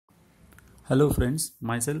Hello friends,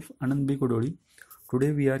 myself Anand B. Kodoli.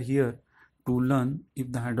 Today we are here to learn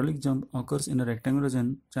if the hydraulic jump occurs in a rectangular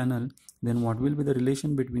channel, then what will be the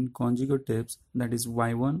relation between conjugate depths, that is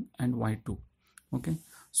y1 and y2. Okay,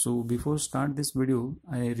 so before start this video,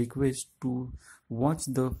 I request to watch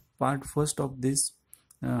the part first of this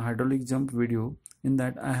hydraulic jump video. In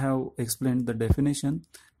that I have explained the definition,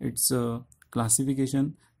 its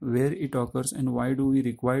classification, where it occurs and why do we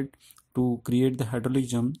require to create the hydraulic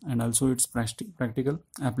jump, and also its practical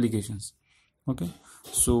applications. Okay,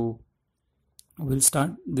 so we'll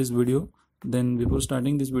start this video. Then before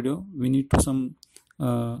starting this video, we need to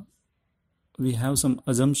we have some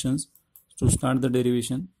assumptions to start the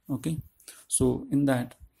derivation. Okay, so in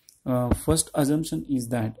that first assumption is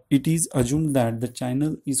that it is assumed that the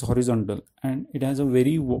channel is horizontal and it has a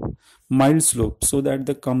very mild slope, so that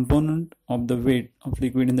the component of the weight of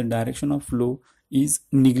liquid in the direction of flow is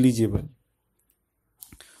negligible.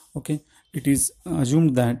 Okay, it is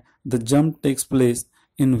assumed that the jump takes place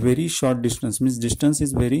in very short distance, means distance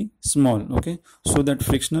is very small. Okay, so that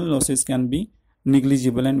frictional losses can be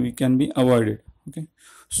negligible and we can be avoided. Okay,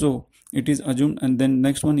 so it is assumed, and then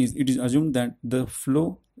next one is it is assumed that the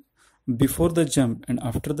flow before the jump and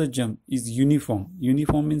after the jump is uniform.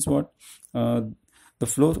 Uniform means what? The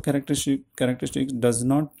flow characteristics does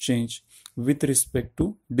not change with respect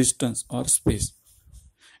to distance or space.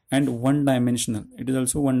 And one dimensional, it is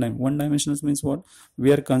also one dimensional means what?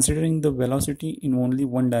 We are considering the velocity in only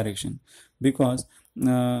one direction, because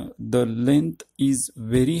the length is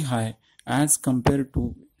very high as compared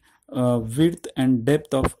to width and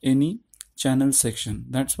depth of any channel section.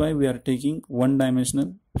 That's why we are taking one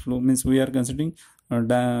dimensional flow, means we are considering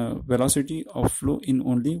the velocity of flow in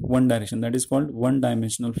only one direction. That is called one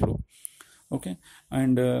dimensional flow. Okay,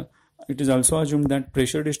 and it is also assumed that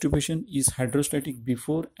pressure distribution is hydrostatic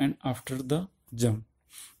before and after the jump.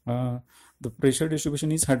 The pressure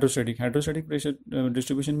distribution is hydrostatic. Hydrostatic pressure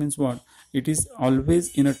distribution means what? It is always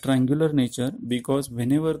in a triangular nature, because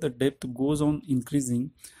whenever the depth goes on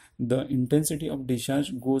increasing, the intensity of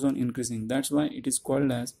discharge goes on increasing. That's why it is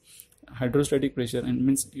called as hydrostatic pressure, and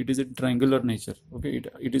means it is a triangular nature. Okay,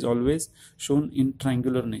 it is always shown in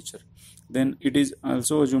triangular nature. Then it is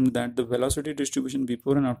also assumed that the velocity distribution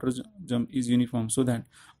before and after jump is uniform, so that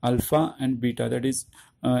alpha and beta, that is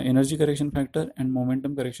energy correction factor and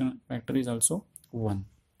momentum correction factor, is also 1.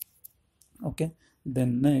 Okay,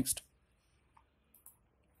 then next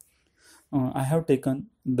I have taken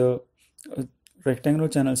the rectangular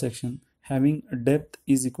channel section having a depth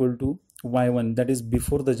is equal to y1, that is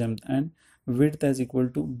before the jump, and width as equal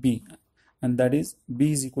to b, and that is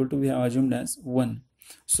b is equal to, we have assumed as 1.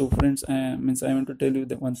 So friends, I want to tell you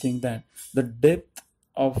the one thing, that the depth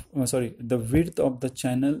of the width of the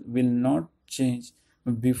channel will not change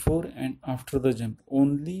before and after the jump.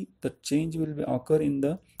 Only the change will occur in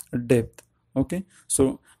the depth. Okay,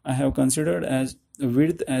 so I have considered as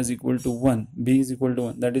width as equal to 1, b is equal to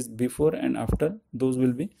 1, that is before and after, those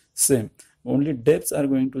will be same. Only depths are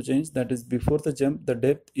going to change, that is before the jump the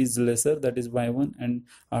depth is lesser, that is y1, and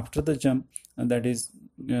after the jump that is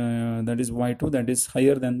y2, that is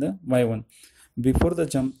higher than the y1. Before the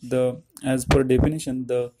jump, as per definition,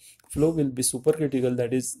 the flow will be supercritical,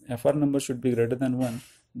 that is Fr number should be greater than 1.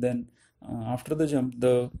 Then after the jump,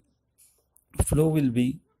 the flow will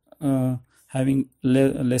be having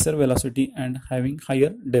lesser velocity and having higher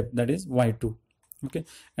depth, that is y2. Okay,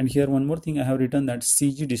 and here one more thing I have written, that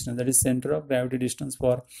CG distance, that is center of gravity distance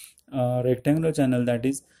for rectangular channel, that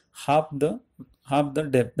is half the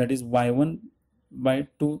depth, that is y1 by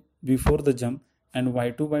 2 before the jump, and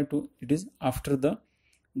y2 by 2 it is after the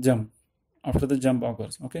jump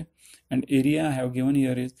occurs. Okay, and area I have given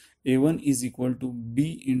here is A1 is equal to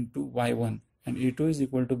B into y1 and A2 is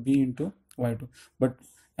equal to B into y2. But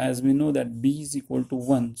as we know that B is equal to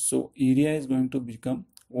 1, so area is going to become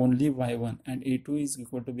only y1 and A2 is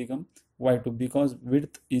equal to become y2, because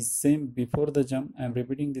width is same before the jump. I am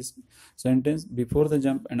repeating this sentence, before the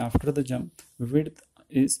jump and after the jump width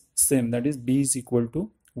is same, that is B is equal to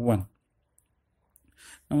 1.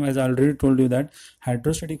 Now, as I already told you, that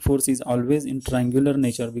hydrostatic force is always in triangular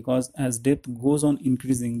nature, because as depth goes on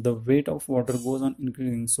increasing, the weight of water goes on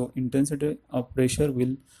increasing, so intensity of pressure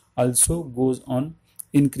will also goes on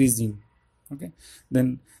increasing. Okay,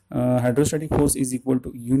 then hydrostatic force is equal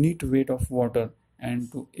to unit weight of water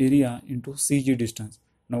and to area into CG distance.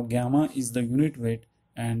 Now gamma is the unit weight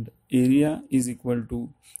and area is equal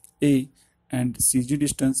to A, and CG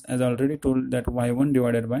distance, as already told, that y1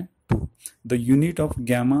 divided by 2. The unit of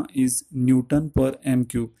gamma is Newton per m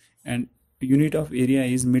cube and unit of area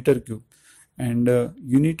is meter cube, and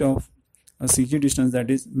unit of CG distance, that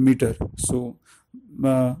is meter. So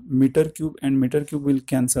meter cube and meter cube will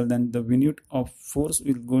cancel, then the unit of force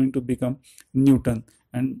will going to become Newton,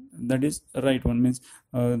 and that is right one, means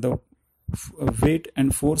the weight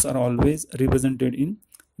and force are always represented in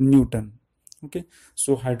Newton. Okay,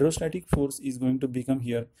 so hydrostatic force is going to become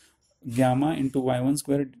here gamma into y1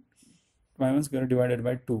 square divided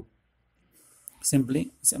by 2.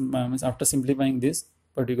 Simply after simplifying this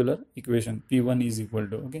particular equation, P1 is equal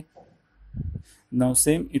to, okay, now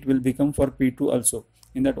same it will become for P2 also.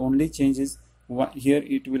 In that only change is here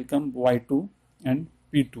it will come y2 and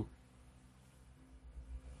P2.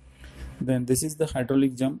 Then this is the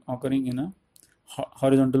hydraulic jump occurring in a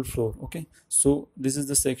horizontal floor. Okay, so this is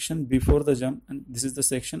the section before the jump and this is the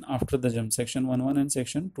section after the jump, section 1 and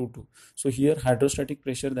section 2. So here hydrostatic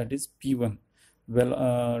pressure, that is P1,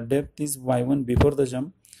 well, depth is y1 before the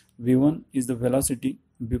jump, v1 is the velocity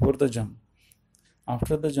before the jump.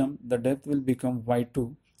 After the jump the depth will become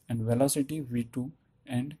y2 and velocity v2,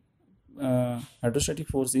 and hydrostatic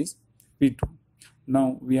force is P2.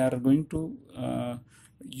 Now we are going to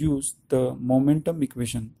use the momentum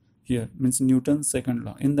equation here, means Newton's second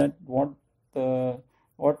law. In that what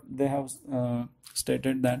they have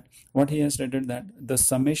stated, that what he has stated, that the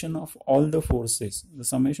summation of all the forces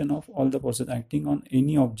acting on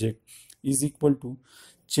any object is equal to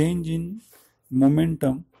change in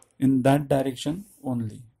momentum in that direction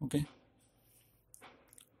only. Okay,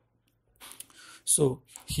 so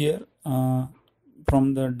here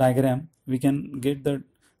from the diagram we can get the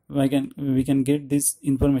we can get this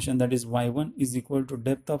information, that is y1 is equal to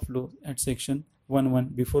depth of flow at section 1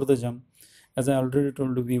 before the jump. As I already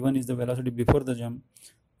told you, v1 is the velocity before the jump,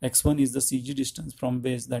 x1 is the CG distance from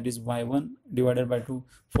base, that is y1 divided by 2.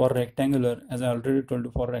 For rectangular, as I already told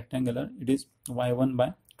you, for rectangular it is y1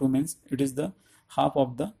 by 2, means it is the half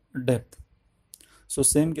of the depth. So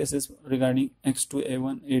same cases regarding x2,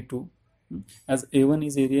 a1, a2. As a1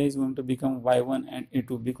 is area is going to become y1 and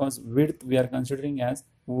a2, because width we are considering as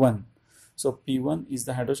 1. So P1 is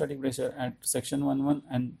the hydrostatic pressure at section 1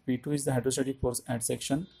 and P2 is the hydrostatic force at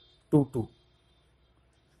section 2.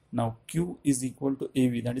 Now Q is equal to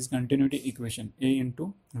AV, that is continuity equation, A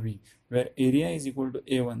into V, where area is equal to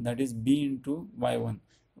A1, that is B into Y1.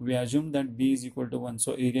 We assume that B is equal to 1,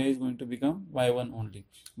 so area is going to become Y1 only.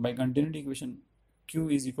 By continuity equation, Q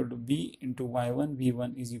is equal to B into Y1,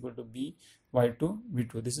 V1 is equal to B, Y2,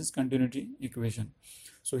 V2. This is continuity equation.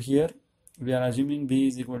 So here we are assuming B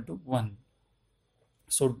is equal to 1.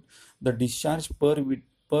 So the discharge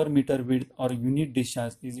per meter width or unit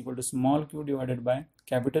discharge is equal to small q divided by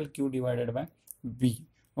capital Q divided by B.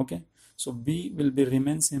 Okay, so B will be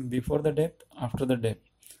remain same before the depth, after the depth.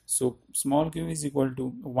 So small q is equal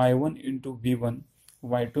to y1 into v1,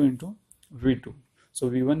 y2 into v2. So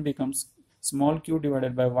v1 becomes small q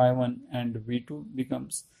divided by y1 and v2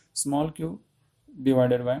 becomes small q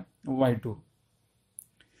divided by y2.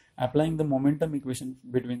 Applying the momentum equation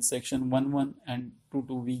between section 1 and 2,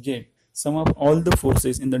 we get sum of all the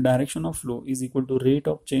forces in the direction of flow is equal to rate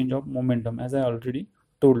of change of momentum, as I already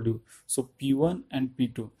told you. So P1 and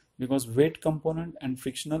P2, because weight component and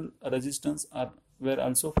frictional resistance were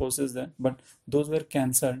also forces there, but those were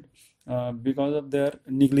cancelled because of their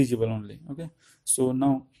negligible only. Okay, so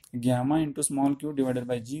now gamma into small q divided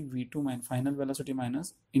by g, v2 minus final velocity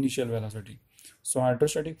minus initial velocity. So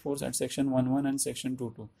hydrostatic force at section 1 and section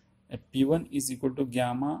 2. P1 is equal to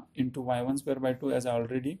gamma into y1 square by 2, as I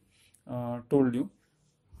already told you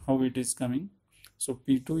how it is coming. So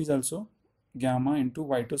P2 is also gamma into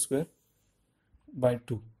y2 square by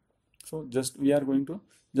 2. So just we are going to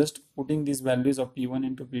just putting these values of P1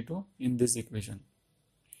 into P2 in this equation,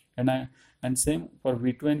 and same for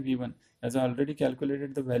V2 and V1, as I already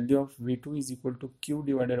calculated the value of V2 is equal to Q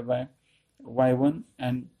divided by y1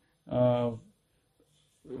 and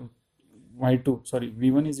y2, sorry,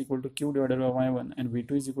 v1 is equal to q divided by y1 and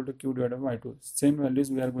v2 is equal to q divided by y2. Same values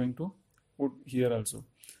we are going to put here also.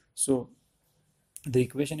 So the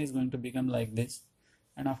equation is going to become like this,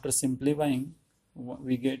 and after simplifying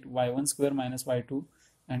we get y1 square minus y2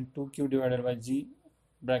 and 2q divided by g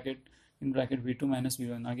bracket in bracket v2 minus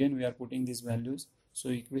v1. Again we are putting these values, so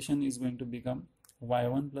equation is going to become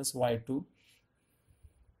y1 plus y2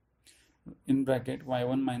 in bracket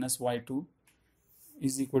y1 minus y2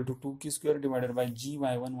 is equal to 2q square divided by g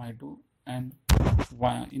y1 y2 and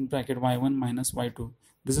y in bracket y1 minus y2.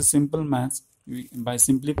 This is simple maths. By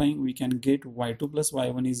simplifying we can get y2 plus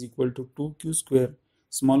y1 is equal to 2q square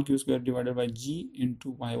small q square divided by g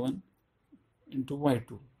into y1 into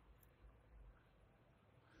y2.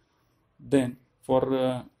 Then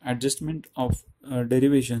for adjustment of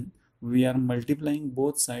derivation, we are multiplying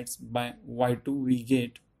both sides by y2. We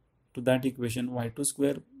get to that equation, y2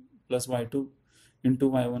 square plus y2 into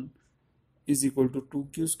y1 is equal to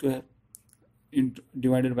 2q square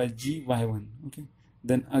divided by g y1. Okay,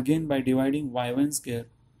 then again by dividing y1 square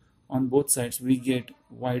on both sides we get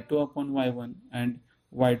y2 upon y1, and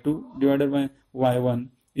y2 divided by y1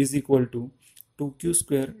 is equal to 2q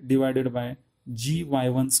square divided by g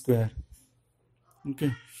y1 square.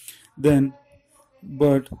 Okay, then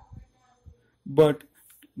but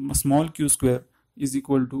small q square is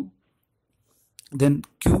equal to, then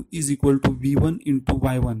q is equal to v1 into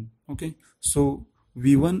y1. Okay, so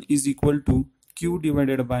v1 is equal to q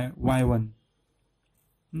divided by y1.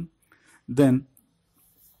 Then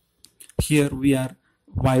here we are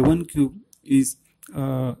y1 cube is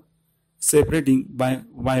separating by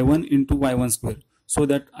y1 into y1 square, so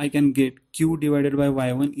that I can get q divided by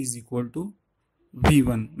y1 is equal to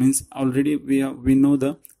v1. Means already we know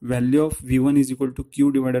the value of v1 is equal to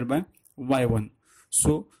q divided by y1.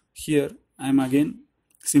 So here I am again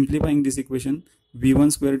simplifying this equation,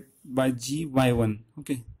 v1 squared by g y1.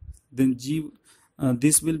 Okay, then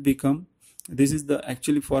this will become, this is the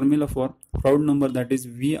actually formula for Froud number, that is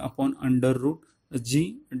v upon under root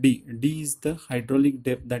g d. D is the hydraulic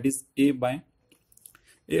depth, that is a by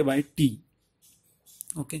t.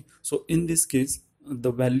 Okay, so in this case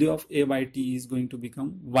the value of a by t is going to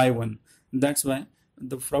become y1. That's why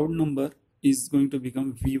the Froud number is going to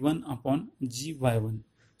become v1 upon g y1.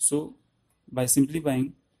 So by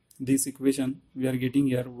simplifying this equation we are getting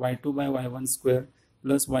here y2 by y1 square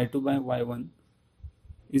plus y2 by y1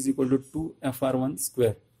 is equal to 2 fr1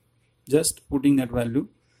 square. Just putting that value,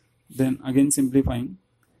 then again simplifying,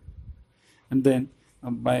 and then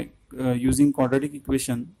by using quadratic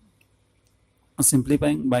equation,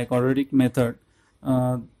 simplifying by quadratic method,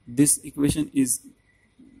 this equation is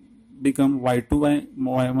become y2 by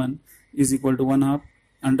y1 is equal to 1/2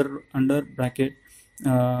 under bracket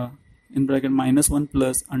in bracket minus 1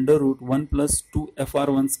 plus under root 1 plus 2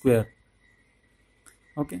 fr1 square.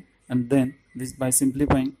 Okay, and then this by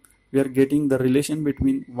simplifying we are getting the relation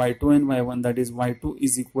between y2 and y1, that is y2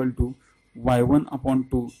 is equal to y1 upon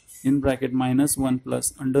 2 in bracket minus 1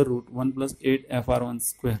 plus under root 1 plus 8 fr1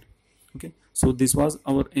 square. Okay, so this was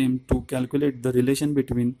our aim to calculate the relation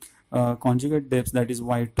between conjugate depths, that is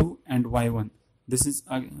y2 and y1. This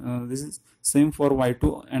is same for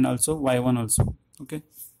y2 and also y1 also. Okay,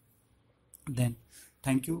 then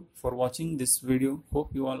thank you for watching this video.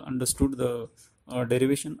 Hope you all understood the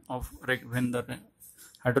derivation of when the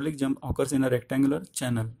hydraulic jump occurs in a rectangular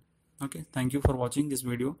channel. Okay, thank you for watching this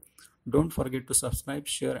video. Don't forget to subscribe,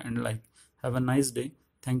 share and like. Have a nice day.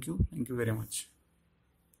 Thank you very much.